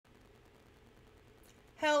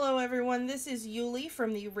Hello everyone, this is Yuli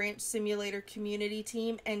from the Ranch Simulator community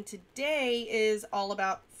team, and today is all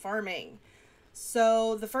about farming.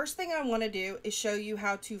 So the first thing I want to do is show you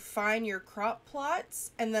how to find your crop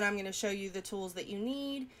plots, and then I'm going to show you the tools that you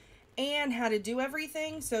need and how to do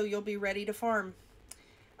everything so you'll be ready to farm.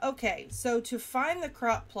 Okay, so to find the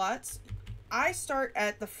crop plots, I start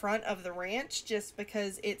at the front of the ranch just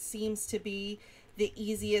because it seems to be the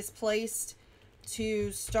easiest place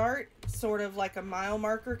to start, sort of like a mile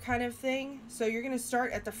marker kind of thing. So you're going to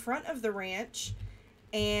start at the front of the ranch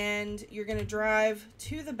and you're going to drive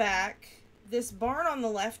to the back. This barn on the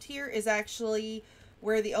left here is actually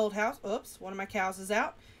where the old house, oops, one of my cows is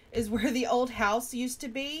out, is where the old house used to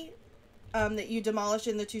be that you demolished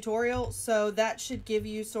in the tutorial. So that should give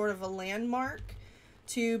you sort of a landmark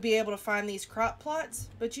to be able to find these crop plots,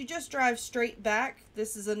 but you just drive straight back.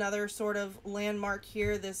 This is another sort of landmark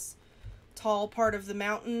here. This tall part of the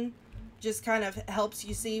mountain just kind of helps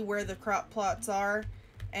you see where the crop plots are.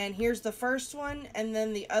 And here's the first one, and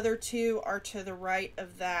then the other two are to the right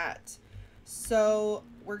of that. So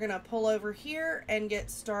we're gonna pull over here and get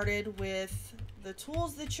started with the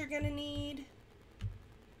tools that you're gonna need.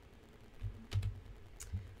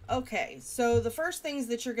 Okay, so the first things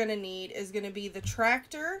that you're gonna need is gonna be the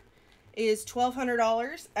tractor is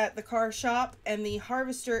 $1,200 at the car shop, and the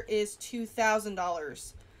harvester is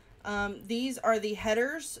 $2,000. These are the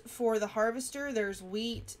headers for the harvester. There's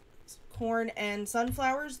wheat, corn, and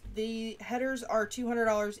sunflowers. The headers are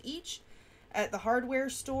 $200 each at the hardware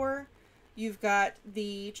store. You've got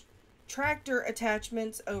the tractor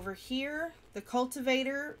attachments over here. The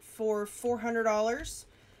cultivator for $400.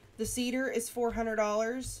 The seeder is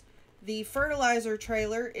 $400. The fertilizer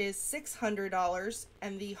trailer is $600,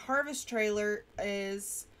 and the harvest trailer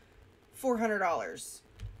is $400.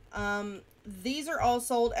 These are all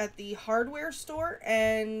sold at the hardware store,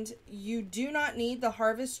 and you do not need the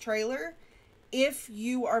harvest trailer if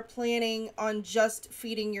you are planning on just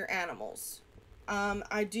feeding your animals.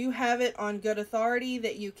 I do have it on good authority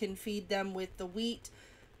that you can feed them with the wheat,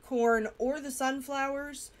 corn, or the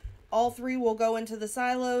sunflowers. All three will go into the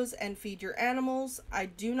silos and feed your animals. I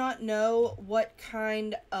do not know what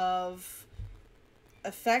kind of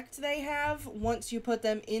effect they have once you put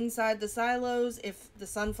them inside the silos, if the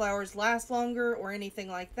sunflowers last longer or anything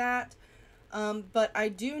like that. But I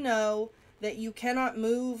do know that you cannot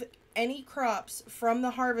move any crops from the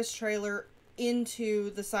harvest trailer into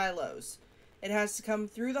the silos. It has to come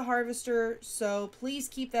through the harvester, so please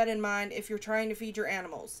keep that in mind if you're trying to feed your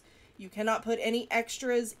animals. You cannot put any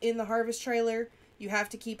extras in the harvest trailer. You have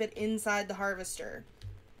to keep it inside the harvester.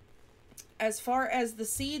 As far as the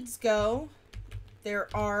seeds go, there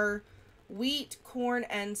are wheat, corn,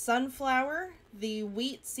 and sunflower. The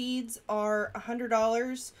wheat seeds are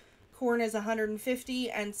 $100, corn is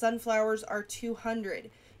 $150, and sunflowers are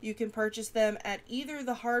 $200. You can purchase them at either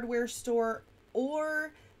the hardware store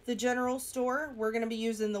or the general store. We're going to be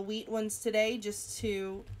using the wheat ones today just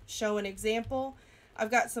to show an example.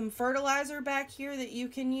 I've got some fertilizer back here that you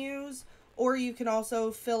can use, or you can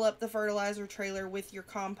also fill up the fertilizer trailer with your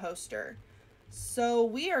composter. So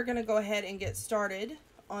we are going to go ahead and get started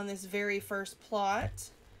on this very first plot,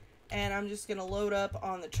 and I'm just going to load up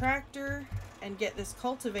on the tractor and get this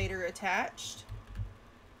cultivator attached.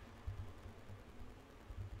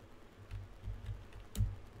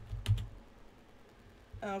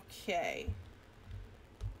 Okay.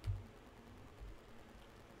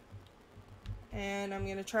 And I'm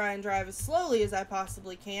going to try and drive as slowly as I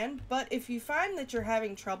possibly can, but if you find that you're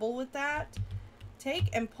having trouble with that,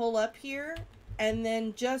 take and pull up here and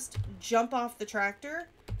then just jump off the tractor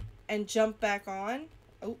and jump back on.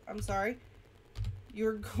 Oh, I'm sorry.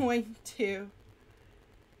 You're going to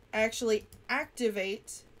actually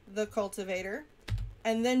activate the cultivator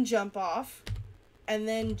and then jump off and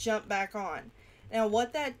then jump back on. Now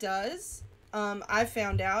what that does, I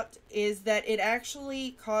found out, is that it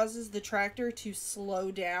actually causes the tractor to slow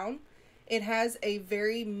down. It has a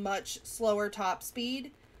very much slower top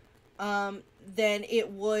speed than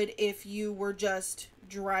it would if you were just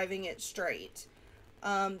driving it straight.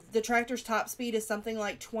 The tractor's top speed is something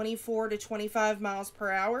like 24 to 25 miles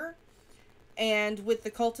per hour. And with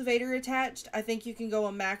the cultivator attached, I think you can go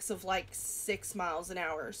a max of like 6 miles an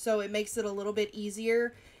hour. So it makes it a little bit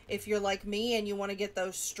easier if you're like me and you want to get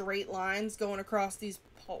those straight lines going across these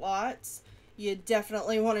plots. You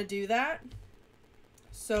definitely want to do that.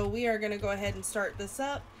 So we are going to go ahead and start this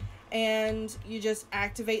up. And you just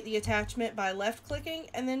activate the attachment by left clicking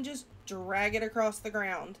and then just drag it across the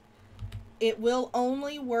ground. It will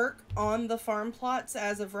only work on the farm plots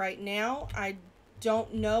as of right now. I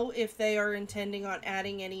don't know if they are intending on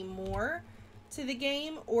adding any more to the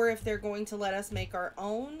game, or if they're going to let us make our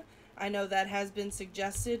own. I know that has been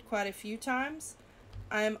suggested quite a few times.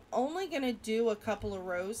 I'm only going to do a couple of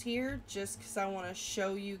rows here just because I want to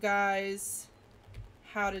show you guys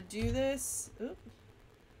how to do this. Oop.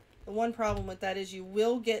 The one problem with that is you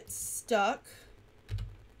will get stuck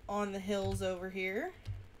on the hills over here.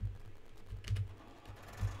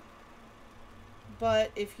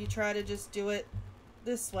 But if you try to just do it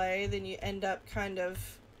this way, then you end up kind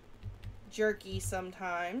of jerky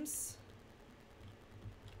sometimes.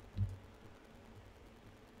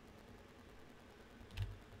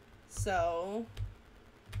 So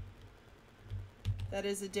that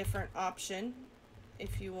is a different option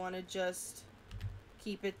if you want to just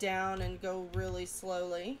keep it down and go really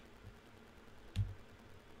slowly.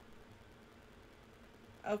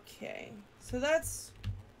 Okay, so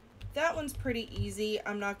that one's pretty easy.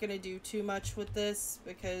 I'm not going to do too much with this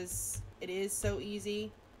because it is so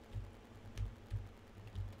easy.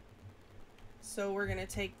 So we're going to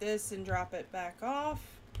take this and drop it back off,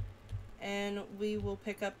 and we will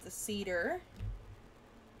pick up the seeder.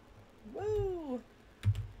 Woo!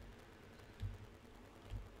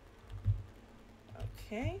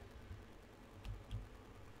 Okay.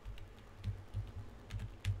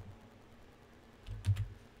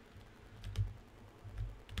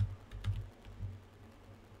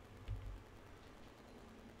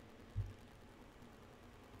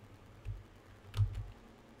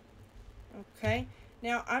 Okay,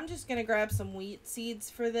 now I'm just going to grab some wheat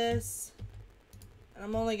seeds for this. And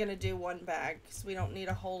I'm only going to do one bag because we don't need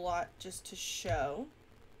a whole lot just to show.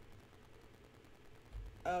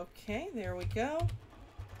 Okay, there we go.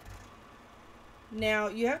 Now,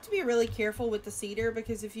 you have to be really careful with the seeder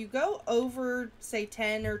because if you go over, say,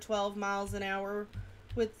 10 or 12 miles an hour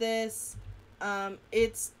with this,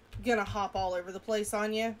 it's going to hop all over the place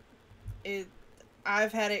on you.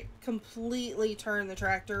 I've had it completely turn the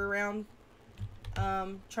tractor around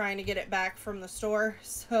trying to get it back from the store,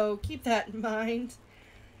 so keep that in mind.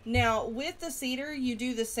 Now, with the seeder, you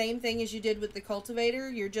do the same thing as you did with the cultivator.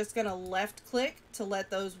 You're just going to left click to let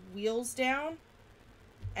those wheels down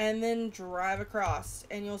and then drive across.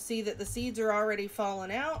 And you'll see that the seeds are already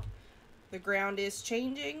falling out. The ground is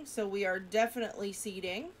changing, so we are definitely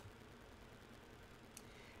seeding.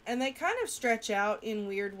 And they kind of stretch out in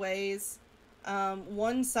weird ways.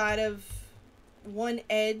 One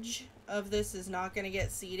edge of this is not going to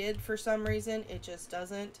get seeded for some reason. It just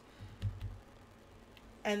doesn't.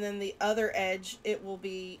 And then the other edge, it will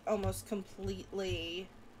be almost completely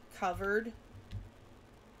covered.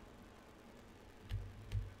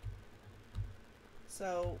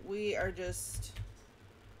 So we are just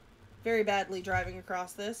very badly driving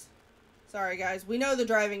across this. Sorry guys, we know the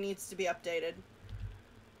driving needs to be updated.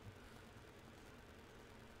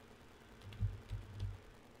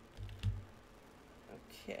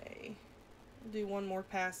 Okay, we'll do one more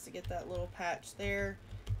pass to get that little patch there,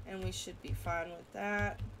 and we should be fine with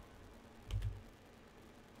that.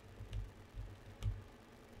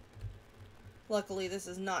 Luckily, this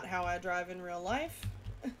is not how I drive in real life.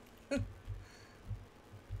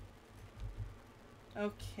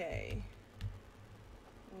 Okay,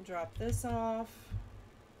 we'll drop this off.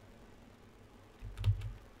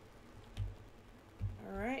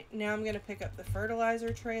 Alright, now I'm going to pick up the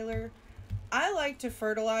fertilizer trailer. I like to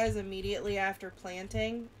fertilize immediately after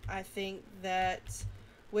planting. I think that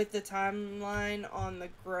with the timeline on the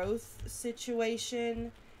growth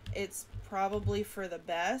situation, it's probably for the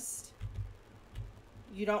best.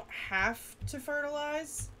 You don't have to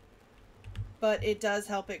fertilize, but it does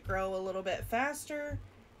help it grow a little bit faster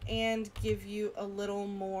and give you a little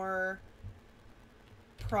more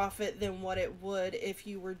profit than what it would if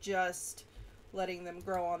you were just letting them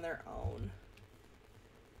grow on their own.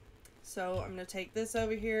 So I'm going to take this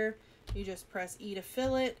over here. You just press E to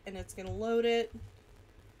fill it, and it's going to load it.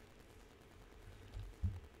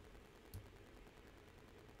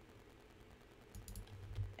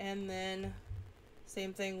 And then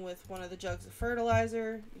same thing with one of the jugs of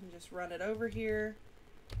fertilizer. You can just run it over here,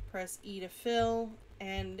 press E to fill,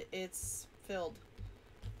 and it's filled.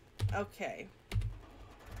 Okay.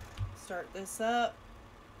 Start this up.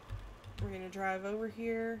 We're going to drive over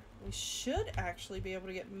here. We should actually be able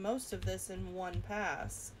to get most of this in one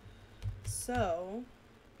pass. So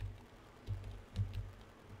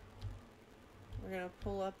we're going to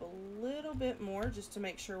pull up a little bit more just to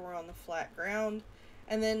make sure we're on the flat ground.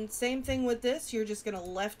 And then same thing with this. You're just going to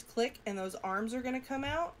left click and those arms are going to come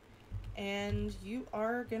out and you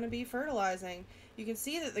are going to be fertilizing. You can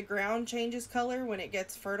see that the ground changes color when it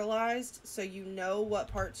gets fertilized, so you know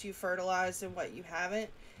what parts you fertilized and what you haven't,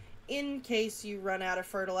 in case you run out of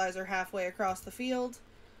fertilizer halfway across the field.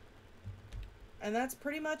 And that's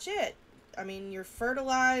pretty much it. I mean, you're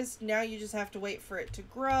fertilized. Now you just have to wait for it to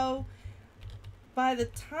grow. By the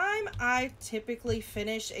time I typically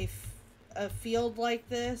finish a field like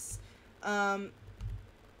this,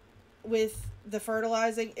 with the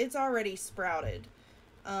fertilizing, it's already sprouted.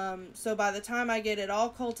 So by the time I get it all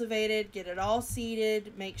cultivated, get it all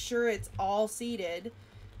seeded, make sure it's all seeded,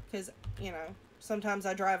 because, you know, sometimes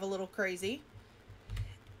I drive a little crazy,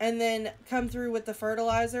 and then come through with the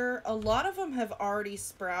fertilizer, a lot of them have already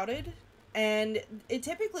sprouted, and it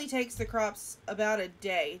typically takes the crops about a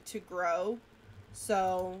day to grow,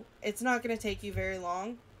 so it's not going to take you very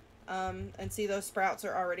long. And see, those sprouts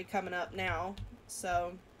are already coming up now.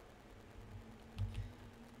 So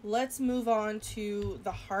let's move on to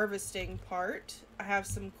the harvesting part. I have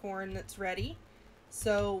some corn that's ready,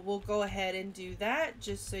 so we'll go ahead and do that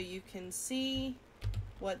just so you can see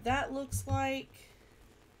what that looks like.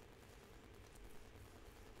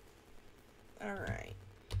 All right,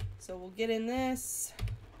 so we'll get in this,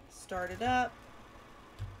 start it up,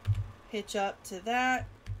 hitch up to that,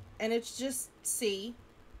 and it's just C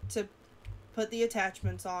to put the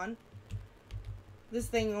attachments on. This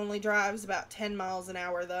thing only drives about 10 miles an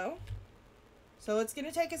hour though, so it's going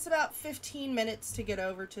to take us about 15 minutes to get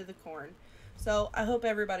over to the corn. So I hope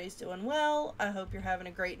everybody's doing well. I hope you're having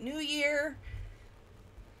a great new year.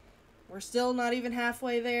 We're still not even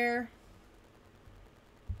halfway there.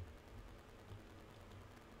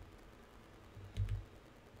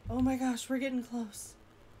 Oh my gosh, we're getting close.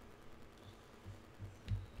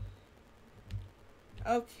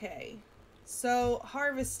 Okay, so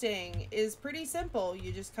harvesting is pretty simple.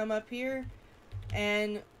 You just come up here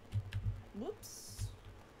and, whoops,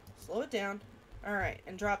 slow it down. All right,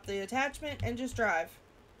 and drop the attachment and just drive.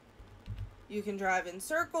 You can drive in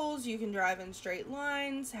circles, you can drive in straight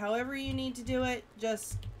lines, however you need to do it,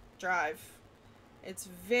 just drive. It's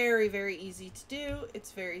very, very easy to do.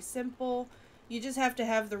 It's very simple. You just have to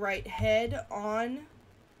have the right head on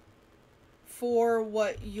for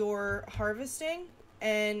what you're harvesting,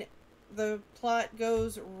 and the plot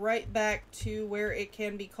goes right back to where it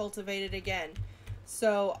can be cultivated again.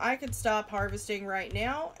 So I could stop harvesting right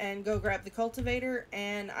now and go grab the cultivator,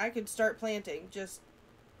 and I could start planting just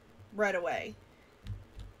right away.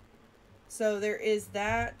 So there is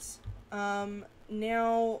that.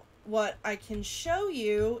 Now what I can show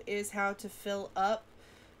you is how to fill up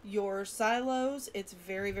your silos. It's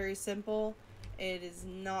very, very simple. It is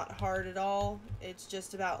not hard at all. It's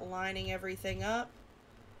just about lining everything up.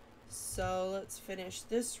 So let's finish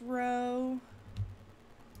this row,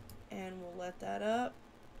 and we'll let that up,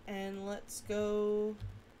 and let's go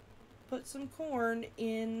put some corn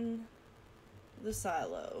in the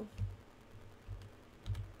silo.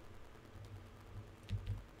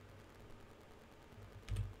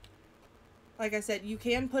 Like I said, you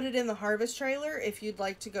can put it in the harvest trailer if you'd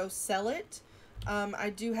like to go sell it. I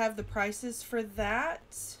do have the prices for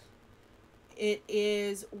that. It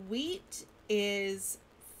is, wheat is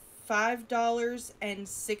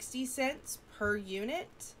 $5.60 per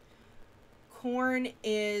unit. Corn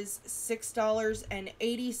is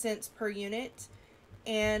 $6.80 per unit.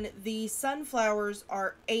 And the sunflowers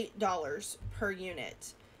are $8 per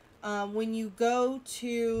unit. When you go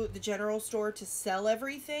to the general store to sell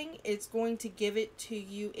everything, it's going to give it to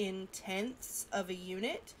you in tenths of a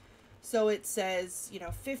unit. So it says, you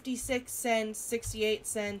know, 56 cents, 68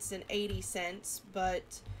 cents, and 80 cents,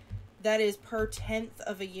 but that is per tenth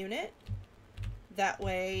of a unit. That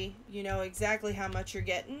way you know exactly how much you're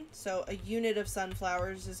getting. So a unit of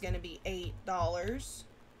sunflowers is going to be $8,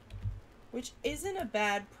 which isn't a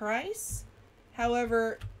bad price.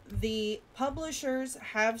 However, the publishers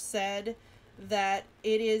have said that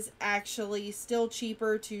it is actually still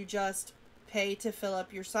cheaper to just pay to fill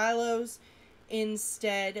up your silos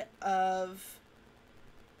instead of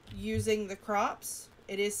using the crops.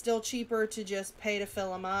 It is still cheaper to just pay to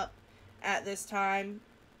fill them up at this time,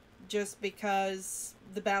 just because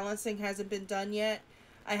the balancing hasn't been done yet.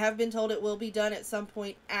 I have been told it will be done at some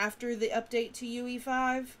point after the update to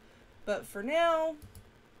UE5, but for now,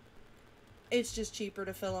 it's just cheaper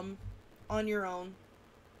to fill them on your own.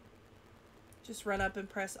 Just run up and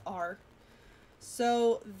press R.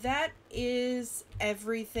 So that is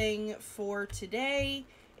everything for today.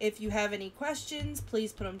 If you have any questions,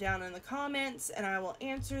 please put them down in the comments and I will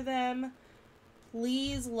answer them.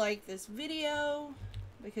 Please like this video,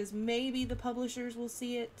 because maybe the publishers will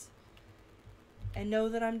see it and know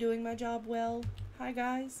that I'm doing my job well. Hi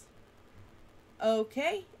guys.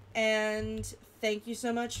 Okay, and thank you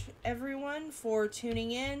so much everyone for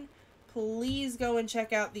tuning in. Please go and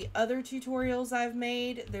check out the other tutorials I've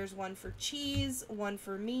made. There's one for cheese, one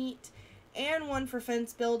for meat, and one for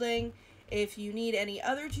fence building. If you need any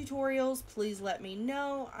other tutorials, please let me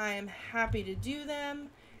know. I am happy to do them.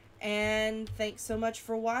 And thanks so much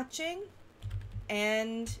for watching,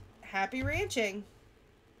 and happy ranching!